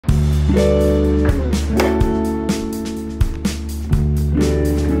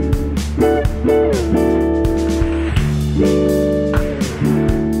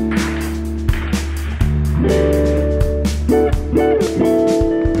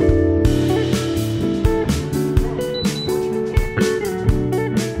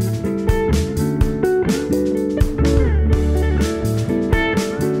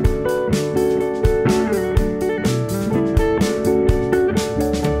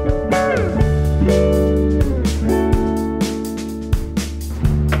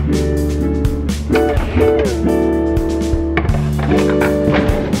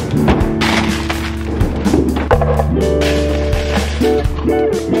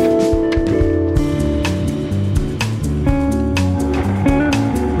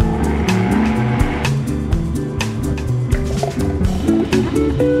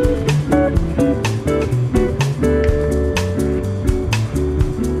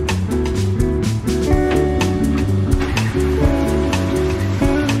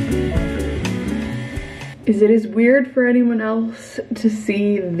Is it as weird for anyone else to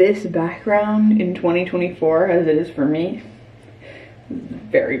see this background in 2024 as it is for me?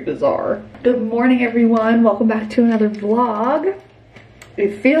 Very bizarre. Good morning, everyone. Welcome back to another vlog.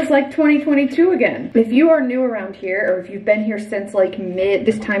 It feels like 2022 again. If you are new around here, or if you've been here since like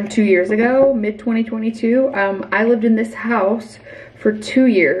this time 2 years ago, mid 2022, I lived in this house for 2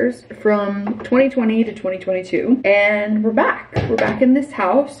 years, from 2020 to 2022, and we're back in this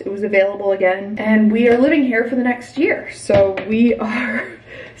house. It was available again, and we are living here for the next year, so we are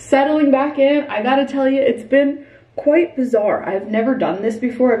settling back in. I gotta tell you, it's been quite bizarre. I've never done this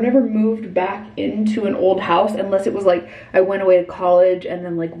before. I've never moved back into an old house unless it was like I went away to college and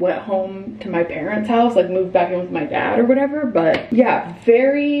then like went home to my parents' house, like moved back in with my dad or whatever. But yeah,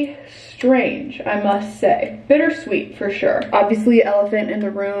 very strange, I must say. Bittersweet for sure. Obviously, elephant in the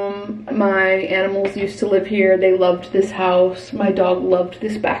room. My animals used to live here. They loved this house. My dog loved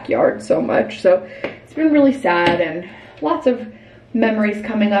this backyard so much. So it's been really sad and lots of memories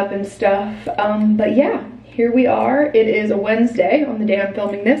coming up and stuff. But yeah, here we are. It is a Wednesday on the day I'm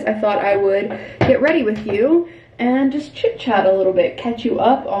filming this. I thought I would get ready with you and just chit chat a little bit, catch you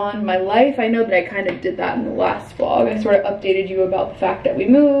up on my life. I know that I kind of did that in the last vlog. I sort of updated you about the fact that we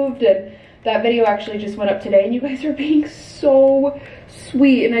moved, and that video actually just went up today, and you guys are being so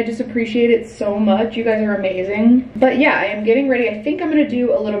sweet, and I just appreciate it so much. You guys are amazing. But yeah, I am getting ready. I think I'm gonna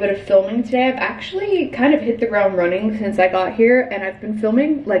do a little bit of filming today. I've actually kind of hit the ground running since I got here, and I've been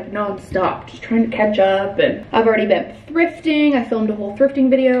filming like non-stop, just trying to catch up. And I've already been thrifting. I filmed a whole thrifting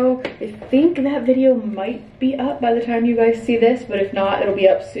video. I think that video might be up by the time you guys see this, but if not, it'll be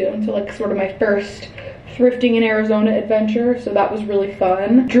up soon. So like sort of my first thrifting in Arizona adventure, so that was really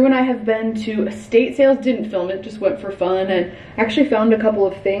fun. Drew and I have been to estate sales, didn't film it, just went for fun, and actually found a couple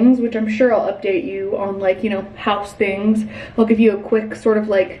of things, which I'm sure I'll update you on, like, you know, house things. I'll give you a quick sort of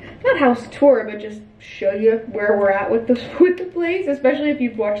like, not house tour, but just show you where we're at with the place, especially if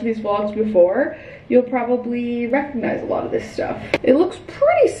you've watched these vlogs before. You'll probably recognize a lot of this stuff. It looks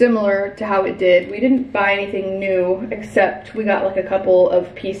pretty similar to how it did. We didn't buy anything new, except we got like a couple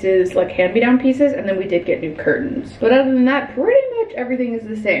of pieces, like hand-me-down pieces, and then we did get new curtains. But other than that, pretty much everything is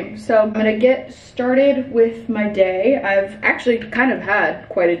the same. So I'm gonna get started with my day. I've actually kind of had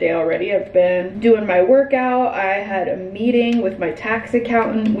quite a day already. I've been doing my workout. I had a meeting with my tax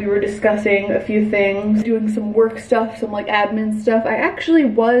accountant. We were discussing a few things, doing some work stuff, some like admin stuff. I actually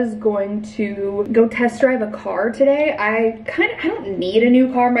was going to go test drive a car today. I don't need a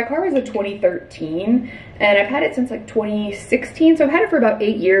new car. My car is a 2013 and I've had it since like 2016, so I've had it for about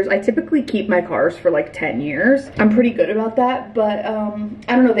 8 years. I typically keep my cars for like 10 years. I'm pretty good about that, but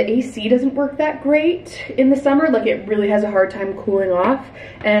I don't know, the AC doesn't work that great in the summer. Like, it really has a hard time cooling off,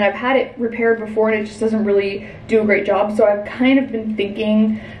 and I've had it repaired before and it just doesn't really do a great job. So I've kind of been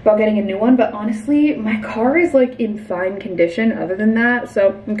thinking about getting a new one, but honestly, my car is like in fine condition other than that.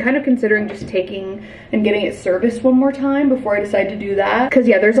 So I'm kind of considering just taking and getting it serviced one more time before I decide to do that. Cause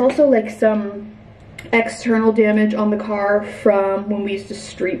yeah, there's also like some external damage on the car from when we used to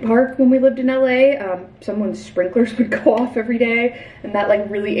street park when we lived in LA. Someone's sprinklers would go off every day, and that like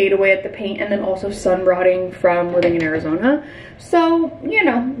really ate away at the paint, and then also sun rotting from living in Arizona. So, you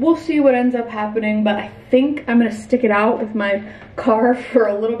know, we'll see what ends up happening, but I think I'm gonna stick it out with my car for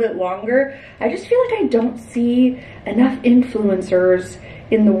a little bit longer. I just feel like I don't see enough influencers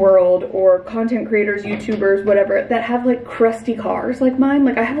in the world, or content creators, YouTubers, whatever, that have like crusty cars like mine.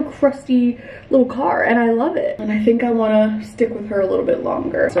 Like I have a crusty little car and I love it. And I think I want to stick with her a little bit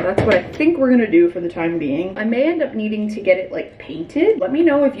longer. So that's what I think we're gonna do for the time being. I may end up needing to get it like painted. Let me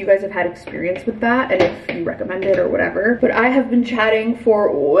know if you guys have had experience with that and if you recommend it or whatever. But I have been chatting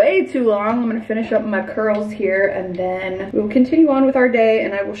for way too long. I'm gonna finish up my curls here and then we'll continue on with our day,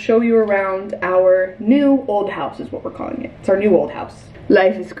 and I will show you around our new old house is what we're calling it. It's our new old house.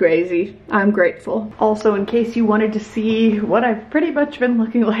 Life is crazy. I'm grateful. Also, in case you wanted to see what I've pretty much been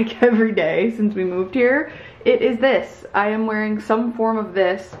looking like every day since we moved here, it is this. I am wearing some form of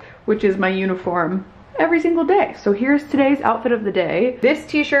this, which is my uniform, every single day. So here's today's outfit of the day. This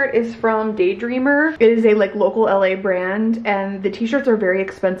t-shirt is from Daydreamer. It is a like local LA brand, and the t-shirts are very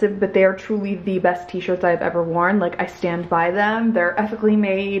expensive, but they are truly the best t-shirts I've ever worn. Like I stand by them. They're ethically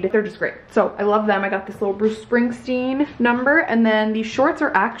made. They're just great. So I love them. I got this little Bruce Springsteen number, and then these shorts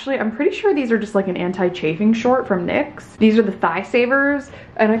are actually, I'm pretty sure these are just like an anti-chafing short from NYX. These are the thigh savers,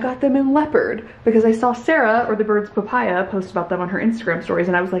 and I got them in leopard because I saw Sarah, or the Birds Papaya, post about them on her Instagram stories,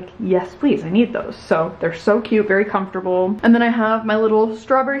 and I was like, yes, please, I need those. So they're so cute, very comfortable. And then I have my little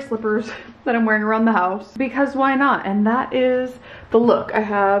strawberry slippers that I'm wearing around the house because why not? And that is the look. I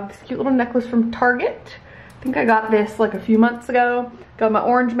have this cute little necklace from Target. I think I got this like a few months ago. Got my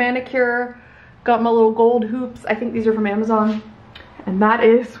orange manicure, got my little gold hoops. I think these are from Amazon. And that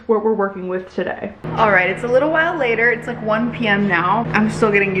is what we're working with today. All right, it's a little while later. It's like 1 p.m. now. I'm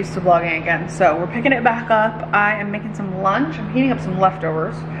still getting used to vlogging again. So we're picking it back up. I am making some lunch. I'm heating up some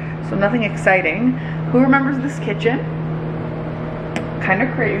leftovers. So nothing exciting. Who remembers this kitchen? Kind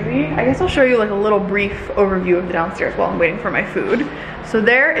of crazy. I guess I'll show you like a little brief overview of the downstairs while I'm waiting for my food. So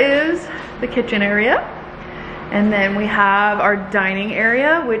there is the kitchen area. And then we have our dining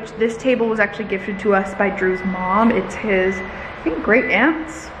area, which this table was actually gifted to us by Drew's mom. It's his, I think, great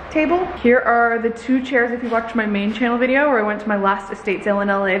aunt's table. Here are the 2 chairs. If you watched my main channel video where I went to my last estate sale in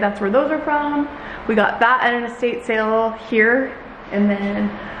LA, that's where those are from. We got that at an estate sale here. And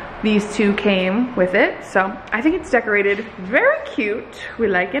then these 2 came with it. So I think it's decorated very cute. We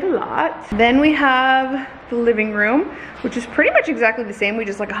like it a lot. Then we have the living room, which is pretty much exactly the same. We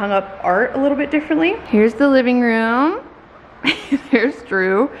just like hung up art a little bit differently. Here's the living room. There's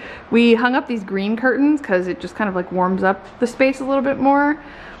Drew. We hung up these green curtains because it just kind of like warms up the space a little bit more.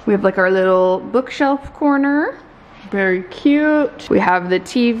 We have like our little bookshelf corner. Very cute. We have the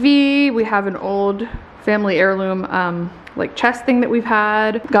TV. We have an old family heirloom like chest thing that we've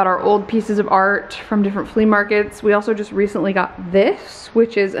had. Got our old pieces of art from different flea markets. We also just recently got this,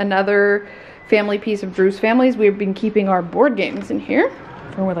 which is another family piece of Drew's family's. We've been keeping our board games in here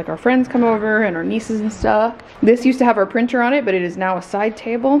for when like our friends come over and our nieces and stuff. This used to have our printer on it, but it is now a side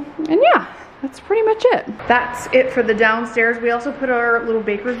table. And yeah, that's pretty much it. That's it for the downstairs. We also put our little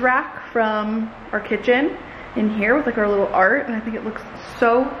baker's rack from our kitchen in here with like our little art, and I think it looks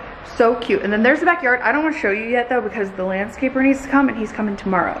so cute. And then there's the backyard. I don't want to show you yet though because the landscaper needs to come, and he's coming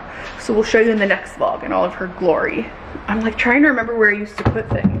tomorrow. So we'll show you in the next vlog in all of her glory. I'm like trying to remember where I used to put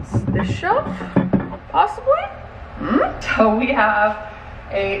things. This shelf, possibly? So we have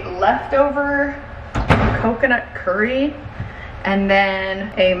a leftover coconut curry and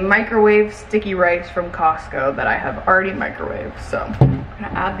then a microwave sticky rice from Costco that I have already microwaved. So I'm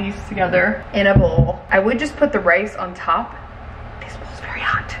gonna add these together in a bowl. I would just put the rice on top.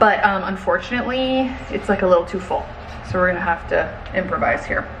 Hot. But unfortunately it's like a little too full, so we're gonna have to improvise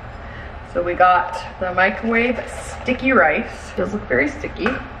here. So we got the microwave sticky rice. It does look very sticky.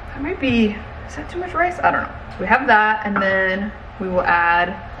 That might be, is that too much rice? I don't know. So we have that, and then we will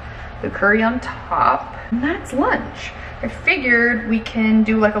add the curry on top, and that's lunch. I figured we can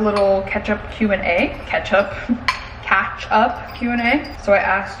do like a little catch up Q&A. Catch up Q&A. So I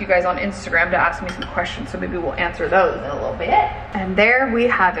asked you guys on Instagram to ask me some questions, so maybe we'll answer those in a little bit. And there we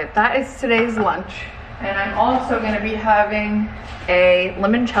have it. That is today's lunch. And I'm also going to be having a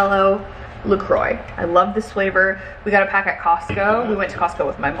limoncello LaCroix. I love this flavor. We got a pack at Costco. We went to Costco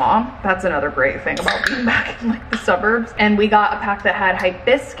with my mom. That's another great thing about being back in like the suburbs. And we got a pack that had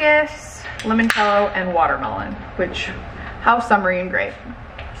hibiscus, limoncello, and watermelon, which, how summery and great.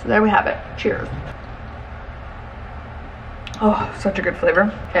 So there we have it. Cheers. Oh, such a good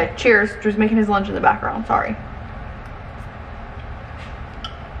flavor. Okay, cheers. Drew's making his lunch in the background, sorry.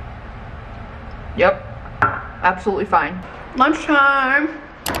 Yep, absolutely fine. Lunchtime.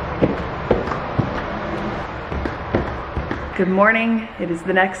 Good morning. It is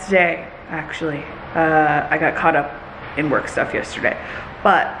the next day, actually. I got caught up in work stuff yesterday,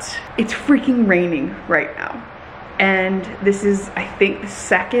 but it's freaking raining right now. and this is, I think, the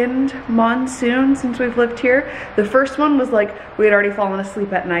second monsoon since we've lived here. The first one was like, we had already fallen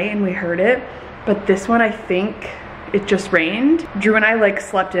asleep at night and we heard it, but this one, I think it just rained. Drew and I like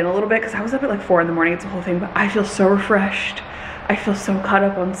slept in a little bit because I was up at like 4 in the morning. It's a whole thing, but I feel so refreshed. I feel so caught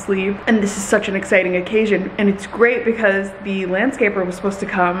up on sleep, and this is such an exciting occasion, and it's great because the landscaper was supposed to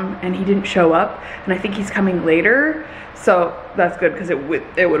come and he didn't show up, and I think he's coming later, so that's good because it would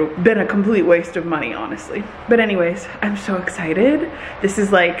have been a complete waste of money, honestly. But anyways, I'm so excited. This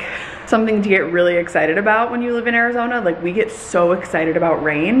is like something to get really excited about when you live in Arizona. Like, we get so excited about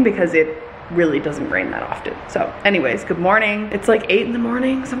rain because it really doesn't rain that often. So anyways, good morning. It's like 8 in the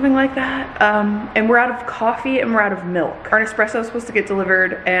morning, something like that. And we're out of coffee and we're out of milk. Our Nespresso is supposed to get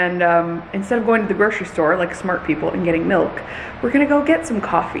delivered, and instead of going to the grocery store like smart people and getting milk, we're gonna go get some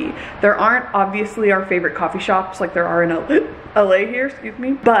coffee. There aren't obviously our favorite coffee shops like there are in LA here, excuse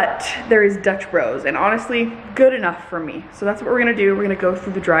me, but there is Dutch Bros, and honestly, good enough for me. So that's what we're gonna do. We're gonna go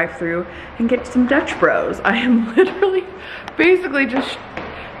through the drive-thru and get some Dutch Bros. I am literally basically just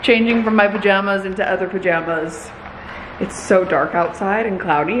changing from my pajamas into other pajamas. It's so dark outside and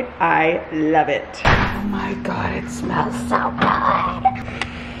cloudy. I love it. Oh my God, it smells so good.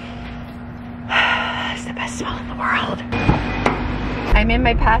 It's the best smell in the world. I'm in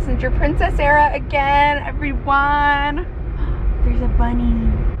my passenger princess era again, everyone. There's a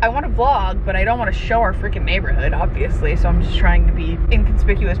bunny. I want to vlog, but I don't want to show our freaking neighborhood, obviously, so I'm just trying to be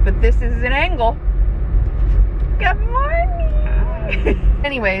inconspicuous, but this is an angle. Good morning.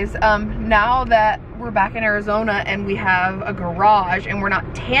 Anyways, now that we're back in Arizona and we have a garage and we're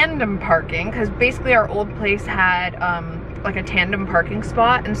not tandem parking, because basically our old place had like a tandem parking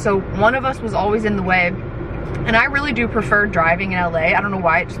spot, and so one of us was always in the way, and I really do prefer driving in LA. I don't know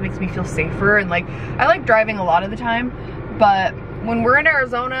why, it just makes me feel safer, and like I like driving a lot of the time, but when we're in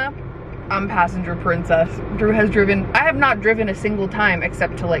Arizona, I'm passenger princess. Drew has driven, I have not driven a single time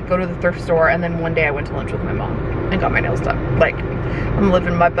except to like go to the thrift store, and then one day I went to lunch with my mom and got my nails done. Like, I'm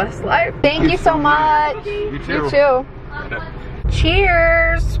living my best life. Thank you so much. You too. You too.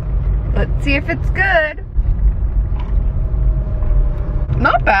 Cheers. Let's see if it's good.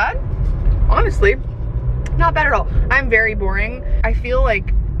 Not bad. Honestly, not bad at all. I'm very boring. I feel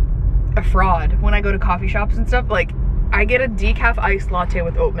like a fraud when I go to coffee shops and stuff. Like, I get a decaf iced latte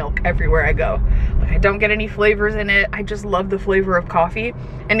with oat milk everywhere I go. Like, I don't get any flavors in it. I just love the flavor of coffee.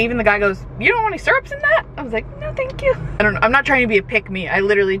 And even the guy goes, "You don't want any syrups in that?" I was like, "No, thank you." I don't know. I'm not trying to be a pick-me. I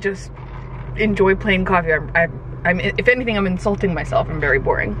literally just enjoy plain coffee. I'm if anything, I'm insulting myself. I'm very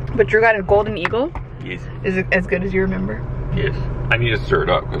boring. But Drew got a golden eagle. Yes. Is it as good as you remember? Yes. I need to stir it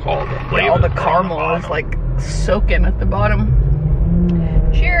up because all the flavors, all the caramel is like soaking at the bottom.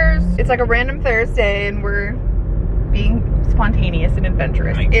 Cheers. It's like a random Thursday and we're being spontaneous and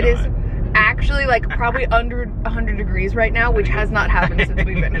adventurous. It is actually like probably under 100 degrees right now, which has not happened since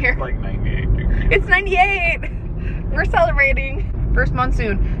we've been here. It's like 98 degrees. It's 98. We're celebrating first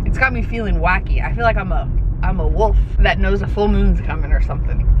monsoon. It's got me feeling wacky. I feel like I'm a wolf that knows a full moon's coming or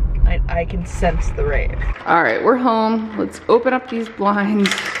something. I can sense the rain. All right, we're home. Let's open up these blinds,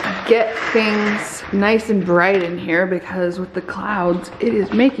 get things nice and bright in here, because with the clouds, it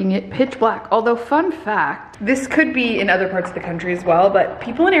is making it pitch black. Although, fun fact, this could be in other parts of the country as well, but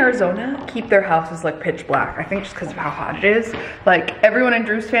people in Arizona keep their houses like pitch black. I think just because of how hot it is. Like, everyone in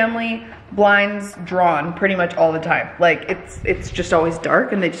Drew's family, blinds drawn pretty much all the time. Like, it's just always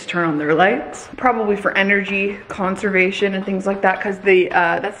dark and they just turn on their lights. Probably for energy conservation and things like that, because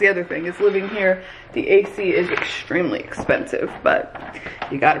that's the other thing, is living here, the AC is extremely expensive, but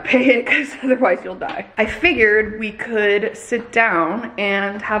you gotta pay it because otherwise you'll die. I figured we could sit down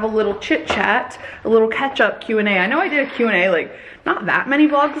and have a little chit chat, a little catch up Q&A. I know I did a Q&A like not that many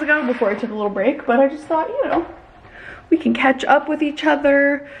vlogs ago before I took a little break, but I just thought, you know, we can catch up with each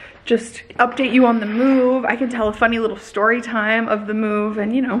other, just update you on the move. I can tell a funny little story time of the move,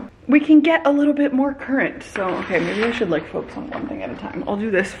 and you know, we can get a little bit more current. So, okay, maybe I should like focus on one thing at a time. I'll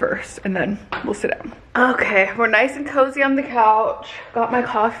do this first and then we'll sit down. Okay, we're nice and cozy on the couch. Got my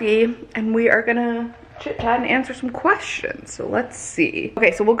coffee and we are gonna chit chat and answer some questions. So let's see.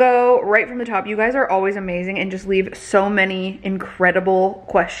 Okay, so we'll go right from the top. You guys are always amazing and just leave so many incredible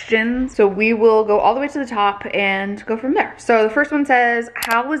questions. So we will go all the way to the top and go from there. So the first one says,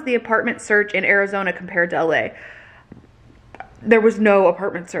 how was the apartment search in Arizona compared to LA? There was no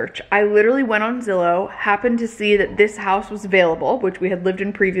apartment search. I literally went on Zillow, happened to see that this house was available, which we had lived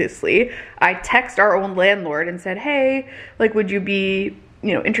in previously. I texted our own landlord and said, hey, like, would you be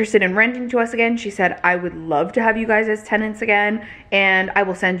you know, interested in renting to us again. She said, I would love to have you guys as tenants again, and I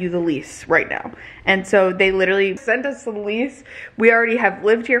will send you the lease right now. And so they literally sent us the lease. We already have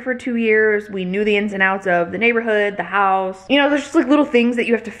lived here for 2 years. We knew the ins and outs of the neighborhood, the house. You know, there's just like little things that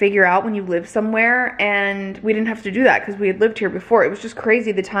you have to figure out when you live somewhere, and we didn't have to do that because we had lived here before. It was just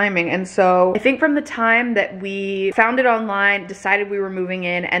crazy, the timing. And so I think from the time that we found it online, decided we were moving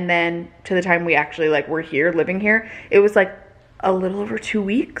in, and then to the time we actually like were here, living here, it was like a little over 2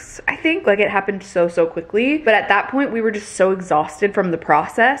 weeks, I think. Like, it happened so quickly. But at that point, we were just so exhausted from the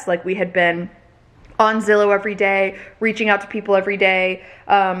process. Like, we had been on Zillow every day, reaching out to people every day,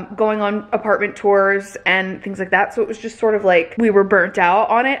 going on apartment tours and things like that. So it was just sort of like we were burnt out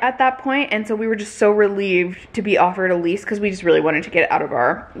on it at that point. And so we were just so relieved to be offered a lease because we just really wanted to get out of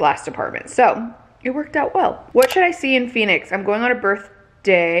our last apartment. So it worked out well. What should I see in Phoenix? I'm going on a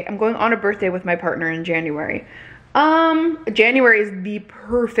birthday with my partner in January. January is the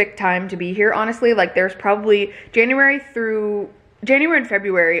perfect time to be here, honestly. Like, there's probably January and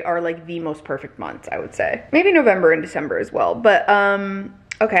February are like the most perfect months, I would say. Maybe November and December as well. But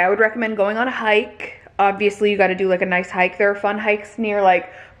okay, I would recommend going on a hike. Obviously, you got to do like a nice hike. There are fun hikes near like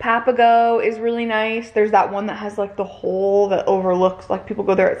Papago is really nice. There's that one that has like the hole that overlooks, like, people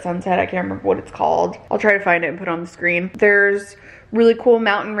go there at sunset. I can't remember what it's called. I'll try to find it and put it on the screen. There's really cool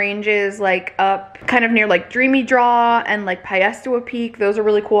mountain ranges like up kind of near like Dreamy Draw and like Piestewa Peak. Those are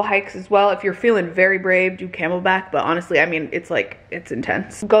really cool hikes as well. If you're feeling very brave, do Camelback, but honestly, I mean, it's like, it's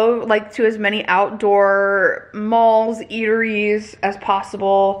intense. Go like to as many outdoor malls, eateries as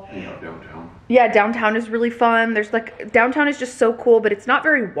possible. Downtown. Yeah, downtown is really fun. There's like, downtown is just so cool, but it's not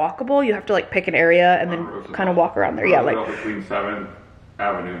very walkable. You have to like pick an area and then kind of walk around there. Yeah, like between 7th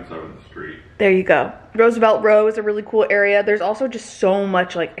Avenue and 7th Street. There you go. Roosevelt Row is a really cool area. There's also just so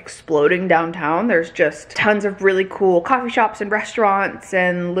much like exploding downtown. There's just tons of really cool coffee shops and restaurants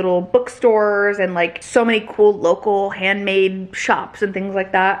and little bookstores and like so many cool local handmade shops and things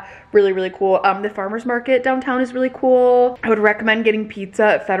like that. Really cool. The farmer's market downtown is really cool. I would recommend getting pizza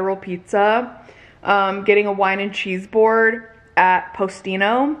at Federal Pizza. Getting a wine and cheese board at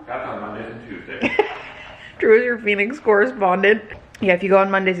Postino. That's on Mondays and Tuesdays. Drew is your Phoenix correspondent. Yeah, if you go on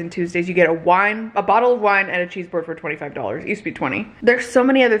Mondays and Tuesdays, you get a bottle of wine and a cheese board for $25. It used to be $20. There's so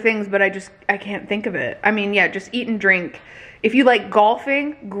many other things, but I can't think of it. I mean, yeah, just eat and drink. If you like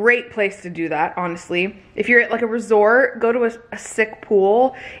golfing, great place to do that, honestly. If you're at like a resort, go to a sick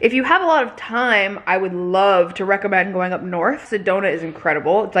pool. If you have a lot of time, I would love to recommend going up north. Sedona is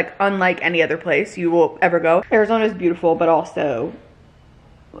incredible. It's like unlike any other place you will ever go. Arizona is beautiful, but also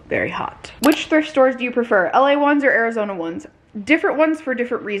very hot. Which thrift stores do you prefer? LA ones or Arizona ones? Different ones for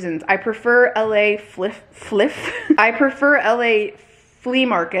different reasons. I prefer LA I prefer LA flea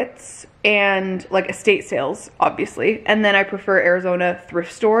markets and like estate sales, obviously. And then I prefer Arizona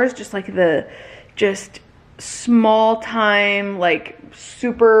thrift stores, just like the small time, like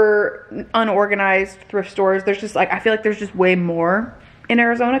super unorganized thrift stores. There's just like, I feel like there's just way more in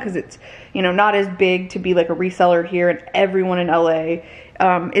Arizona because it's, you know, not as big to be like a reseller here, and everyone in LA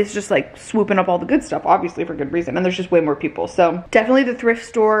is just like swooping up all the good stuff, obviously for good reason, and there's just way more people. So definitely the thrift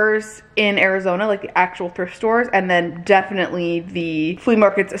stores in Arizona, like the actual thrift stores, and then definitely the flea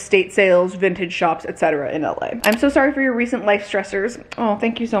markets, estate sales, vintage shops, etc. in LA. I'm so sorry for your recent life stressors. Oh,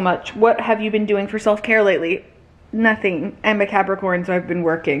 thank you so much. What have you been doing for self-care lately? Nothing. I'm a Capricorn, so I've been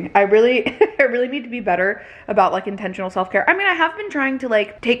working. I really need to be better about like intentional self-care. I mean, I have been trying to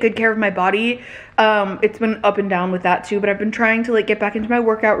like take good care of my body. It's been up and down with that too, but I've been trying to like get back into my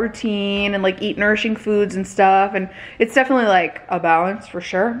workout routine and like eat nourishing foods and stuff, and it's definitely like a balance for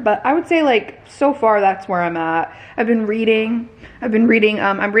sure. But I would say like so far that's where I'm at. I'm reading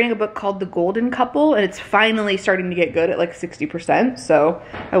a book called The Golden Couple, and it's finally starting to get good at like 60%, so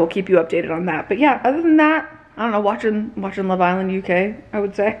I will keep you updated on that. But yeah, other than that, I don't know, watching Love Island UK, I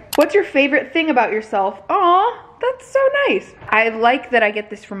would say. What's your favorite thing about yourself? Aw, that's so nice. I like that I get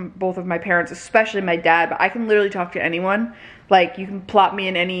this from both of my parents, especially my dad, but I can literally talk to anyone. Like, you can plop me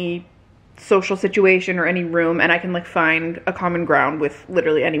in any social situation or any room and I can like find a common ground with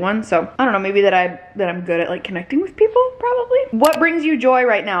literally anyone. So I don't know, maybe that I'm good at like connecting with people, probably. What brings you joy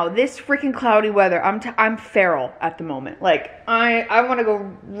right now? This freaking cloudy weather. I'm feral at the moment. Like I want to go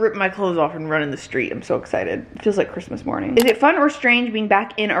rip my clothes off and run in the street. I'm so excited. It feels like Christmas morning. Is it fun or strange being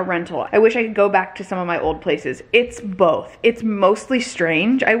back in a rental? I wish I could go back to some of my old places. It's both. It's mostly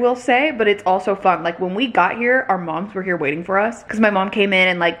strange, I will say, but it's also fun. Like when we got here, our moms were here waiting for us because my mom came in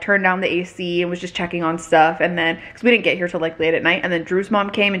and like turned down the AC and was just checking on stuff, and then because we didn't get here till like late at night, and then Drew's mom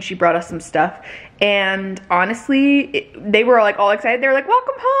came and she brought us some stuff, and honestly they were like all excited. They were like,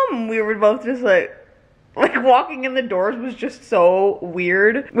 welcome home. We were both just like, Like walking in the doors was just so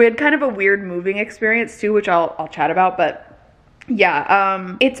weird. We had kind of a weird moving experience too, which I'll chat about, but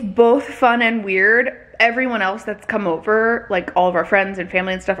yeah, it's both fun and weird. Everyone else that's come over, like all of our friends and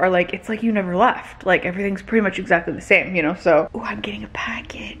family and stuff, are like, it's like you never left. Like everything's pretty much exactly the same, you know? So, oh, I'm getting a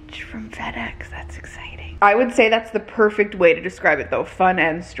package from FedEx. That's exciting. I would say that's the perfect way to describe it though. Fun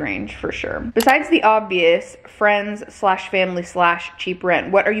and strange for sure. Besides the obvious friends slash family slash cheap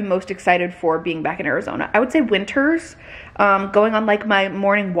rent, what are you most excited for being back in Arizona? I would say winters. Going on like my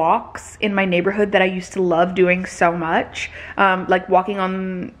morning walks in my neighborhood that I used to love doing so much. Like walking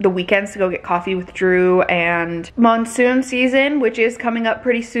on the weekends to go get coffee with Drew, and monsoon season, which is coming up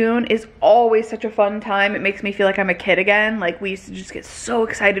pretty soon, is always such a fun time. It makes me feel like I'm a kid again. Like we used to just get so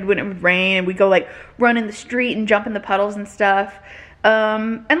excited when it would rain and we go like run in the street and jump in the puddles and stuff.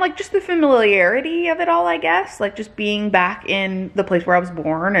 And like just the familiarity of it all, I guess, like just being back in the place where I was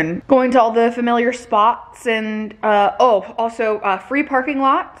born and going to all the familiar spots, and also free parking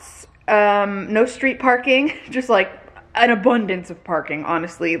lots, no street parking, just like an abundance of parking,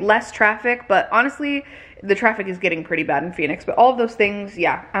 honestly. Less traffic, but honestly the traffic is getting pretty bad in Phoenix. But all of those things,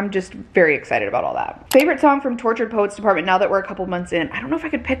 yeah, I'm just very excited about all that. Favorite song from Tortured Poets Department now that we're a couple months in. I don't know if I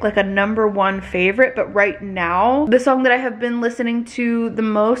could pick like a #1 favorite, but right now the song that I have been listening to the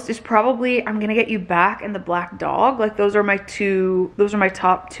most is probably I'm Gonna Get You Back and The Black Dog. Like those are my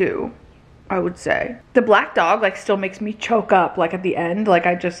top two, I would say. The Black Dog like still makes me choke up like at the end. Like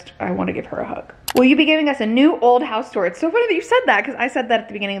I want to give her a hug. Will you be giving us a new old house tour? It's so funny that you said that, because I said that at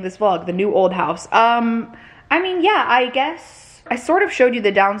the beginning of this vlog, the new old house. I mean, yeah, I guess I sort of showed you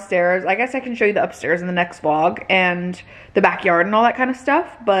the downstairs. I guess I can show you the upstairs in the next vlog, and the backyard and all that kind of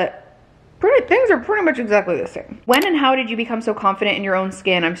stuff, but things are pretty much exactly the same. When and how did you become so confident in your own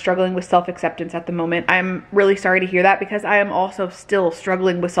skin? I'm struggling with self-acceptance at the moment. I'm really sorry to hear that, because I am also still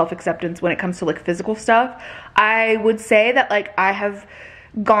struggling with self-acceptance when it comes to like physical stuff. I would say that like I have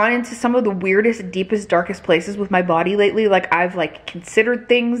gone into some of the weirdest, deepest, darkest places with my body lately. Like I've like considered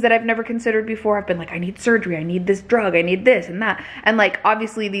things that I've never considered before. I've been like, I need surgery, I need this drug, I need this and that. And like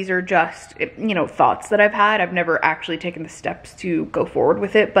obviously these are just, you know, thoughts that I've had. I've never actually taken the steps to go forward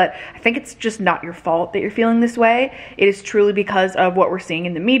with it, but I think it's just not your fault that you're feeling this way. It is truly because of what we're seeing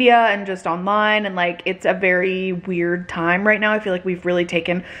in the media and just online, and like it's a very weird time right now. I feel like we've really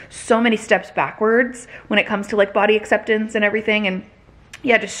taken so many steps backwards when it comes to like body acceptance and everything, and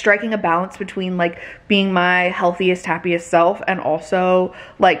yeah, just striking a balance between like being my healthiest, happiest self and also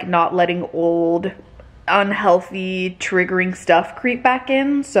like not letting old, unhealthy, triggering stuff creep back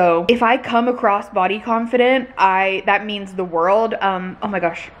in. So if I come across body confident, that means the world. Oh my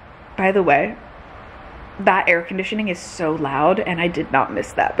gosh, by the way, that air conditioning is so loud and I did not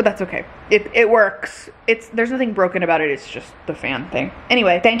miss that, but that's okay. It works. There's nothing broken about it. It's just the fan thing.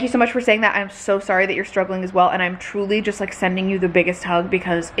 Anyway, thank you so much for saying that. I'm so sorry that you're struggling as well, and I'm truly just like sending you the biggest hug,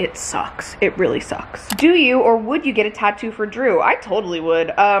 because it sucks. It really sucks. Do you or would you get a tattoo for Drew? I totally would.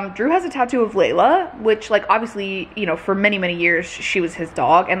 Drew has a tattoo of Layla, which like obviously, you know, for many, many years she was his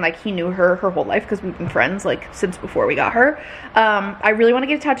dog, and like he knew her whole life because we've been friends like since before we got her. I really want to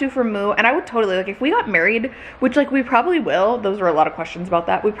get a tattoo for Moo, and I would totally, like if we got married, which like we probably will, those are a lot of questions about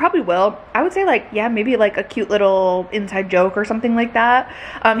that, we probably will, I would say like, yeah, maybe like a cute little inside joke or something like that.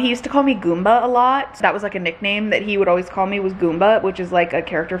 He used to call me Goomba a lot. That was like a nickname that he would always call me, was Goomba, which is like a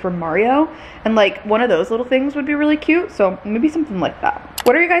character from Mario, and like one of those little things would be really cute, so maybe something like that.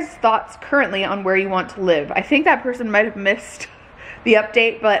 What are your guys' thoughts currently on where you want to live? I think that person might have missed the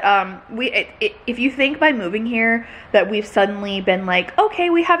update, but if you think by moving here that we've suddenly been like, okay,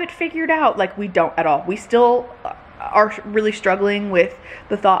 we have it figured out, like we don't at all. We still are really struggling with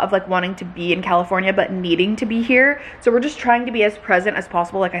the thought of like wanting to be in California but needing to be here. So we're just trying to be as present as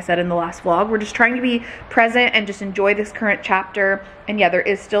possible. Like I said in the last vlog, we're just trying to be present and just enjoy this current chapter. And yeah, there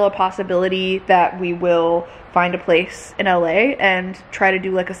is still a possibility that we will find a place in LA and try to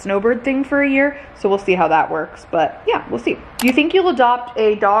do like a snowbird thing for a year. So we'll see how that works, but yeah, we'll see. Do you think you'll adopt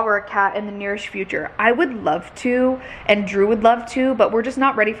a dog or a cat in the nearest future? I would love to, and Drew would love to, but we're just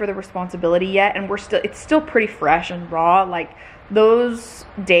not ready for the responsibility yet, and it's still pretty fresh and raw. Like those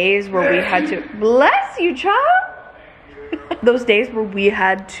days where we had to, bless you, child. Those days where we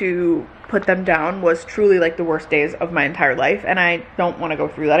had to put them down was truly like the worst days of my entire life, and I don't want to go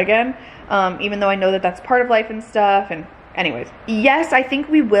through that again. Even though I know that that's part of life and stuff, and anyways, yes, I think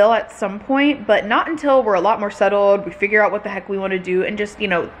we will at some point, but not until we're a lot more settled, we figure out what the heck we want to do, and just, you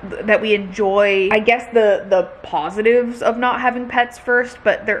know, that we enjoy, I guess, the positives of not having pets first,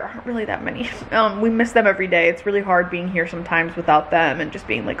 but there aren't really that many. We miss them every day. It's really hard being here sometimes without them and just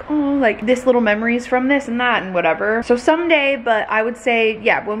being like, oh, like this little memories from this and that and whatever. So someday, but I would say,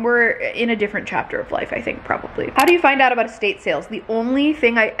 yeah, when we're in a different chapter of life, I think, probably. How do you find out about estate sales? The only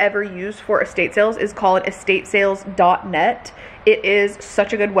thing I ever use for estate sales is called estatesales.net. It is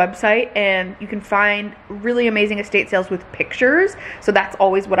such a good website, and you can find really amazing estate sales with pictures. So that's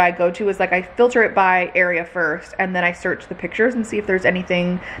always what I go to, is like I filter it by area first, and then I search the pictures and see if there's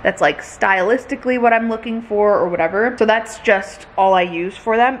anything that's like stylistically what I'm looking for or whatever. So that's just all I use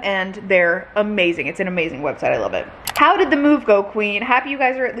for them, and they're amazing. It's an amazing website. I love it. How did the move go, Queen? Happy you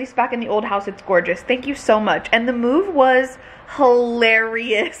guys are at least back in the old house. It's gorgeous. Thank you so much. And the move was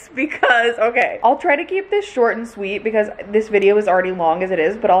hilarious because, okay, I'll try to keep this short and sweet because this video is already long as it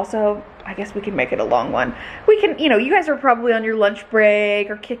is, but also I guess we can make it a long one. We can, you know, you guys are probably on your lunch break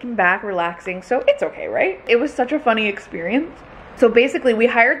or kicking back, relaxing, so it's okay, right? It was such a funny experience. So basically, we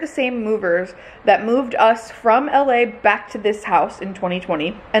hired the same movers that moved us from LA back to this house in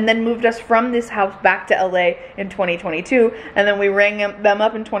 2020, and then moved us from this house back to LA in 2022, and then we rang them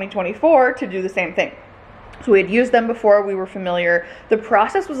up in 2024 to do the same thing. So we had used them before, we were familiar. The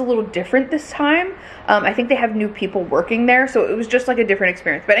process was a little different this time. I think they have new people working there, so it was just like a different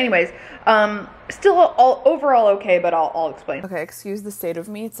experience. But anyways, still overall okay, but I'll explain. Okay, excuse the state of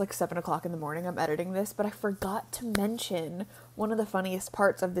me. It's like 7 o'clock in the morning. I'm editing this, but I forgot to mention one of the funniest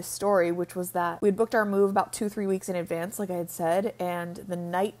parts of this story, which was that we had booked our move about 2-3 weeks in advance, like I had said, and the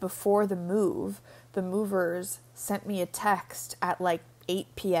night before the move, the movers sent me a text at like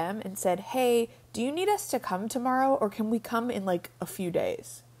 8 p.m. and said, hey, do you need us to come tomorrow, or can we come in like a few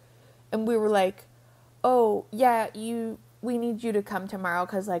days? And we were like, oh yeah, we need you to come tomorrow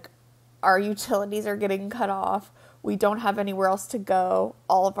because like our utilities are getting cut off. We don't have anywhere else to go.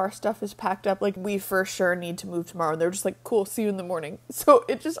 All of our stuff is packed up. Like, we for sure need to move tomorrow. And they're just like, cool, see you in the morning. So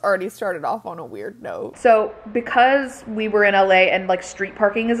it just already started off on a weird note. So because we were in LA and like street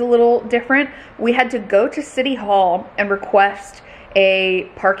parking is a little different, we had to go to City Hall and request a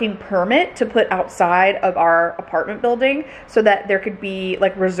parking permit to put outside of our apartment building so that there could be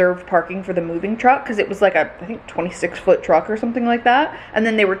like reserved parking for the moving truck, because it was like a, I think, 26-foot truck or something like that, and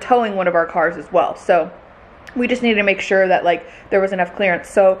then they were towing one of our cars as well. So we just needed to make sure that like there was enough clearance.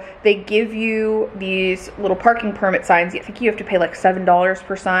 So they give you these little parking permit signs. I think you have to pay like $7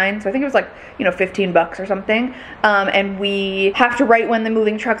 per sign. So I think it was like, you know, 15 bucks or something. And we have to write when the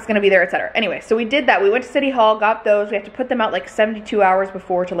moving truck's gonna be there, etc. Anyway, so we did that. We went to City Hall, got those. We have to put them out like 72 hours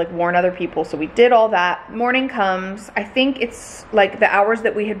before to like warn other people. So we did all that. Morning comes. I think it's like the hours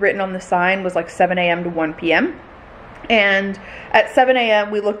that we had written on the sign was like 7 a.m. to 1 p.m. And at 7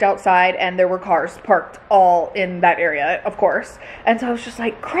 a.m. we looked outside and there were cars parked all in that area, of course. And so I was just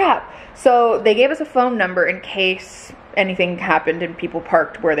like, crap. So they gave us a phone number in case anything happened and people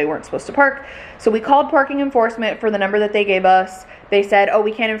parked where they weren't supposed to park. So we called parking enforcement for the number that they gave us. They said, oh,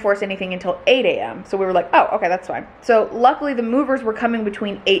 we can't enforce anything until 8 a.m. So we were like, oh, okay, that's fine. So luckily the movers were coming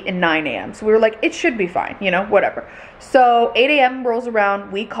between 8 and 9 a.m. So we were like, it should be fine, you know, whatever. So 8 a.m. rolls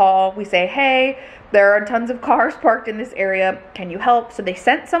around, we call, we say, hey, there are tons of cars parked in this area. Can you help? So they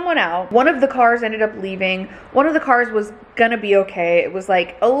sent someone out. One of the cars ended up leaving. One of the cars was gonna be okay. It was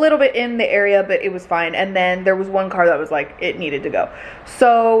like a little bit in the area, but it was fine. And then there was one car that was like, it needed to go.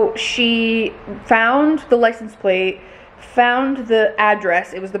 So she found the license plate, found the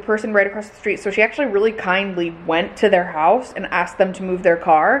address. It was the person right across the street. So she actually really kindly went to their house and asked them to move their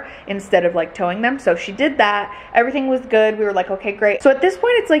car instead of like towing them. So she did that. Everything was good. We were like, okay, great. So at this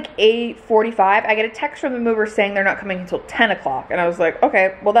point it's like 8:45. I get a text from the mover saying they're not coming until 10 o'clock. And I was like,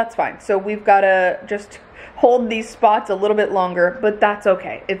 okay, well that's fine. So we've got to just hold these spots a little bit longer, but that's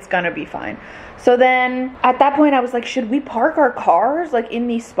okay. It's gonna be fine. So then at that point I was like, should we park our cars like in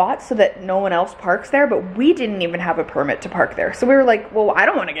these spots so that no one else parks there? But we didn't even have a permit to park there. So we were like, well, I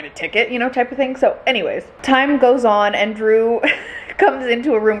don't want to get a ticket, you know, type of thing. So anyways, time goes on and Drew comes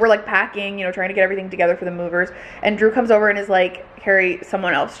into a room. We're like packing, you know, trying to get everything together for the movers. And Drew comes over and is like, Carrie,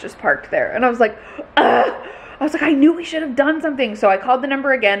 someone else just parked there. And I was like, I knew we should have done something. So I called the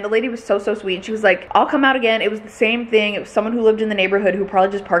number again. The lady was so sweet. And she was like, I'll come out again. It was the same thing. It was someone who lived in the neighborhood who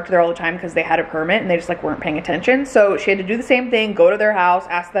probably just parked there all the time because they had a permit and they just like weren't paying attention. So she had to do the same thing, go to their house,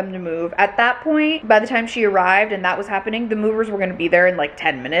 ask them to move. At that point, by the time she arrived and that was happening, the movers were going to be there in like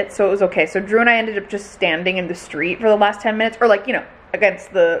 10 minutes. So it was okay. So Drew and I ended up just standing in the street for the last 10 minutes, or like, you know,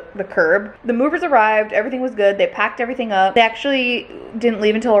 against the curb. The movers arrived, everything was good, they packed everything up. They actually didn't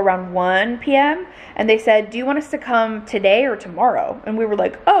leave until around 1 p.m. and they said, do you want us to come today or tomorrow? And we were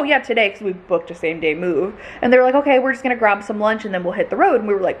like, oh yeah, today, because we booked a same day move. And they were like, okay, we're just gonna grab some lunch and then we'll hit the road. And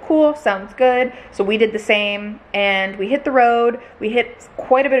we were like, cool, sounds good. So we did the same, and we hit the road. We hit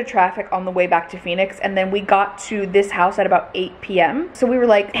quite a bit of traffic on the way back to Phoenix, and then we got to this house at about 8 p.m. So we were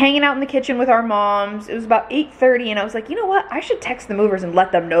like hanging out in the kitchen with our moms. It was about 8:30, and I was like, you know what, I should text the movers and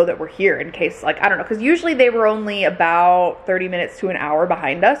let them know that we're here in case, like, I don't know, because usually they were only about 30 minutes to an hour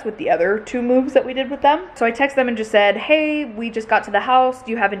behind us with the other 2 moves that we did with them. So I texted them and just said, hey, we just got to the house,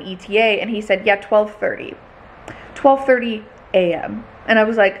 do you have an ETA? And he said, yeah, 12:30 a.m. And I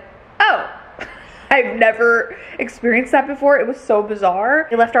was like, oh, I've never experienced that before. It was so bizarre.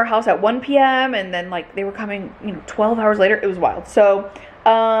 They left our house at 1 p.m. and then like they were coming, you know, 12 hours later. It was wild. So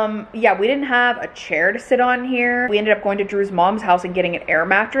yeah, we didn't have a chair to sit on here. We ended up going to Drew's mom's house and getting an air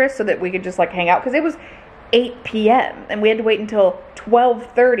mattress so that we could just like hang out, because it was 8 p.m. and we had to wait until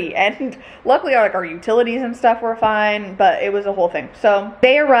 12:30, and luckily our utilities and stuff were fine, but it was a whole thing. So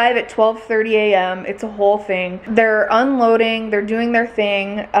they arrive at 12:30 a.m. It's a whole thing. They're unloading, they're doing their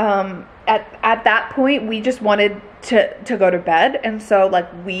thing. At that point, we just wanted to go to bed, and so like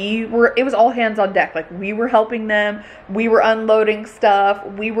it was all hands on deck. Like we were helping them, we were unloading stuff,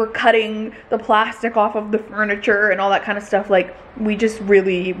 we were cutting the plastic off of the furniture and all that kind of stuff. Like we just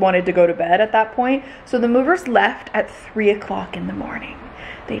really wanted to go to bed at that point. So the movers left at 3 o'clock in the morning.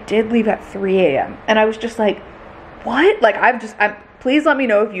 They did leave at 3 a.m. and I was just like, what? Like please let me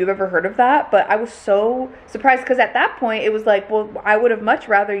know if you've ever heard of that. But I was so surprised, because at that point it was like, well, I would have much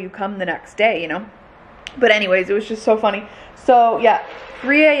rather you come the next day, you know? But anyways, it was just so funny. So yeah,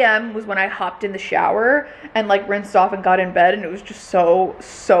 3 a.m. was when I hopped in the shower and like rinsed off and got in bed, and it was just so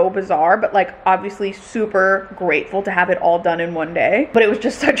bizarre, but like obviously super grateful to have it all done in one day. But it was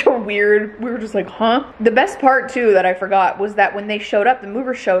just such a weird, we were just like, huh? The best part too that I forgot was that when they showed up, the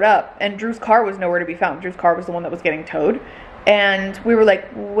movers showed up, and Drew's car was nowhere to be found. Drew's car was the one that was getting towed. And we were like,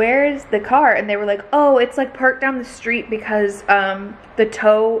 where's the car? And they were like, oh, it's like parked down the street because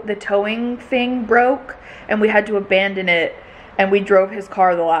the towing thing broke and we had to abandon it, and we drove his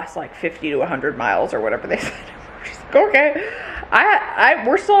car the last like 50 to 100 miles or whatever they said. We're just like, okay.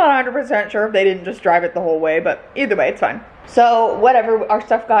 We're still not 100% sure if they didn't just drive it the whole way, but either way, it's fine. So whatever, our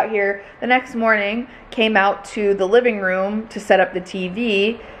stuff got here. The next morning, came out to the living room to set up the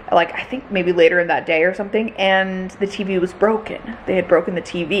TV, like I think maybe later in that day or something, and the TV was broken. They had broken the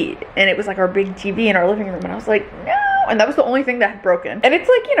TV, and it was like our big TV in our living room, and I was like, no. And that was the only thing that had broken. And it's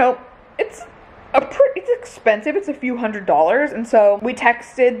like, you know, it's expensive. It's a few $100s. And so we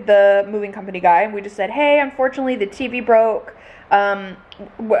texted the moving company guy and we just said, hey, unfortunately the TV broke.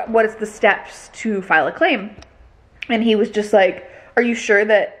 What is the steps to file a claim? And he was just like, are you sure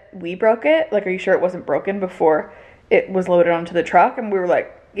that we broke it? Like, are you sure it wasn't broken before it was loaded onto the truck? And we were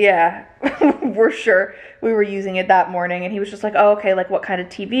like, yeah, we're sure. We were using it that morning. And he was just like, oh, okay, like what kind of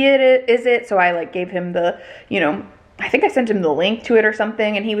TV is it? So I like gave him the, you know, I think I sent him the link to it or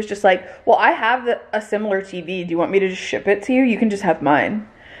something, and he was just like, well, I have a similar TV. Do you want me to just ship it to you? You can just have mine.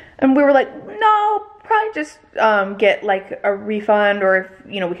 And we were like, no, probably just get like a refund, or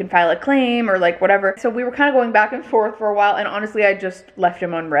if, you know, we can file a claim or like whatever. So we were kind of going back and forth for a while, and honestly, I just left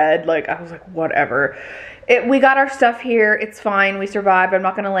him on red. Like, I was like, whatever. We got our stuff here. It's fine. We survived. I'm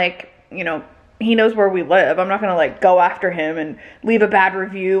not gonna like, you know, he knows where we live. I'm not gonna like go after him and leave a bad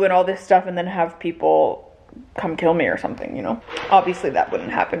review and all this stuff and then have people come kill me or something, you know. Obviously that wouldn't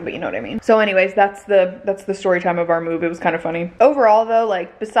happen, but you know what I mean. So anyways, that's the story time of our move. It was kind of funny. Overall though,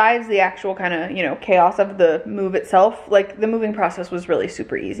 like besides the actual kind of, you know, chaos of the move itself, like the moving process was really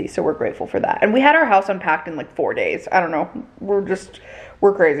super easy, so we're grateful for that. And we had our house unpacked in like 4 days. I don't know, we're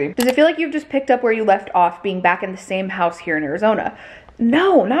crazy. Does it feel like you've just picked up where you left off being back in the same house here in Arizona?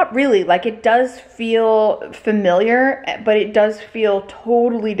 No, not really. Like, it does feel familiar, but it does feel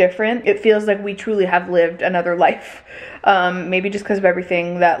totally different. It feels like we truly have lived another life. Maybe just because of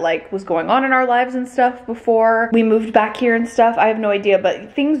everything that like was going on in our lives and stuff before we moved back here and stuff. I have no idea,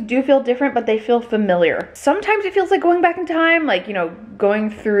 but things do feel different, but they feel familiar. Sometimes it feels like going back in time, like, you know,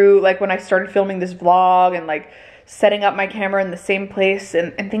 going through like when I started filming this vlog and like setting up my camera in the same place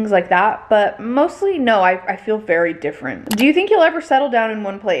and things like that. But mostly, no, I feel very different. Do you think you'll ever settle down in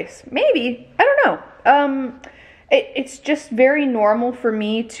one place? Maybe. I don't know. It's just very normal for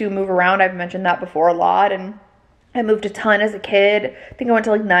me to move around. I've mentioned that before a lot, and I moved a ton as a kid. I think I went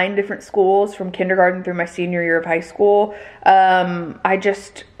to like 9 different schools from kindergarten through my senior year of high school.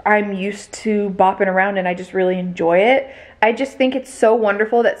 I'm used to bopping around and I just really enjoy it. I just think it's so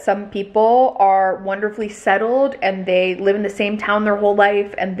wonderful that some people are wonderfully settled and they live in the same town their whole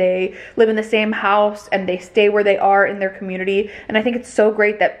life and they live in the same house and they stay where they are in their community. And I think it's so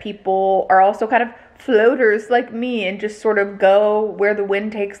great that people are also kind of floaters like me and just sort of go where the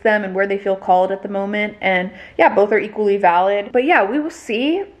wind takes them and where they feel called at the moment. And yeah, both are equally valid. But yeah, we will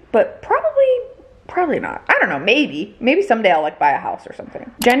see, but probably not. I don't know, maybe someday I'll like buy a house or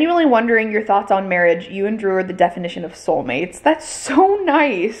something. Genuinely wondering your thoughts on marriage. You and Drew are the definition of soulmates. That's so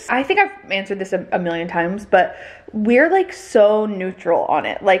nice. I think I've answered this a million times, but we're like so neutral on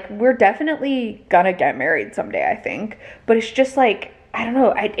it. Like we're definitely gonna get married someday, I think, but it's just like, I don't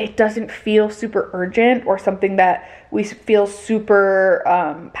know, it doesn't feel super urgent or something that we feel super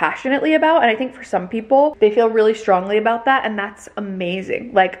passionately about. And I think for some people, they feel really strongly about that, and that's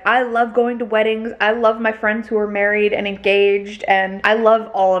amazing. Like, I love going to weddings. I love my friends who are married and engaged, and I love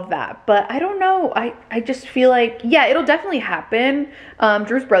all of that. But I don't know, I just feel like, yeah, it'll definitely happen.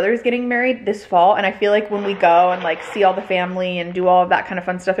 Drew's brother is getting married this fall, and I feel like when we go and like see all the family and do all of that kind of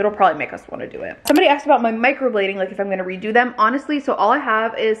fun stuff, it'll probably make us want to do it. Somebody asked about my microblading, like if I'm gonna redo them. Honestly, so all I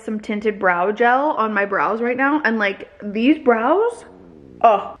have is some tinted brow gel on my brows right now, and like these brows,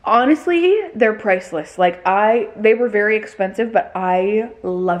 oh, honestly, they're priceless. Like they were very expensive, but I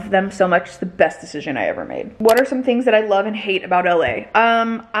love them so much. It's the best decision I ever made. What are some things that I love and hate about LA?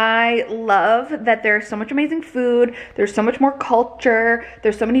 I love that there's so much amazing food. There's so much more culture.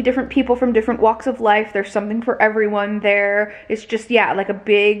 There's so many different people from different walks of life. There's something for everyone there. It's just, yeah, like a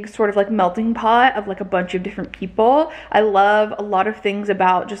big sort of like melting pot of like a bunch of different people. I love a lot of things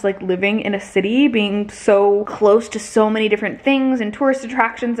about just like living in a city, being so close to so many different things and tourist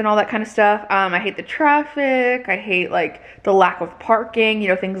attractions and all that kind of stuff. I hate the traffic. I hate like the lack of parking, you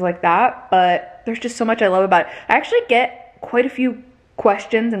know, things like that. But there's just so much I love about it. I actually get quite a few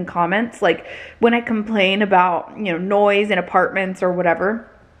questions and comments like when I complain about, you know, noise in apartments or whatever.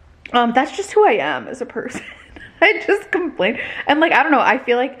 That's just who I am as a person. I just complain. And like, I don't know, I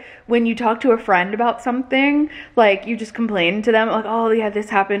feel like when you talk to a friend about something, like you just complain to them like, oh yeah, this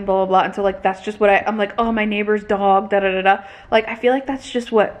happened, blah, blah, blah. And so like, that's just what I'm like, oh, my neighbor's dog, da, da, da, da. Like, I feel like that's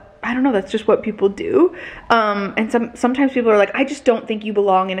just what, I don't know, that's just what people do. And sometimes people are like, I just don't think you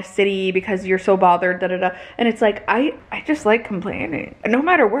belong in a city because you're so bothered, da da da. And it's like, I just like complaining. No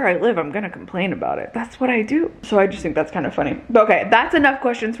matter where I live, I'm gonna complain about it. That's what I do. So I just think that's kind of funny. But okay, that's enough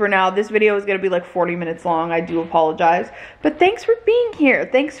questions for now. This video is gonna be like 40 minutes long. I do apologize. But thanks for being here.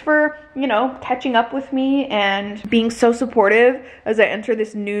 Thanks for, you know, catching up with me and being so supportive as I enter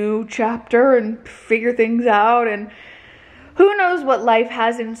this new chapter and figure things out. And who knows what life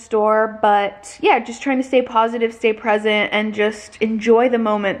has in store, but yeah, just trying to stay positive, stay present, and just enjoy the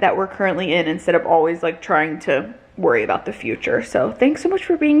moment that we're currently in instead of always like trying to worry about the future. So thanks so much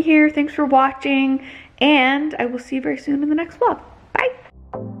for being here. Thanks for watching, and I will see you very soon in the next vlog.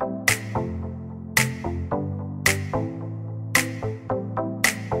 Bye.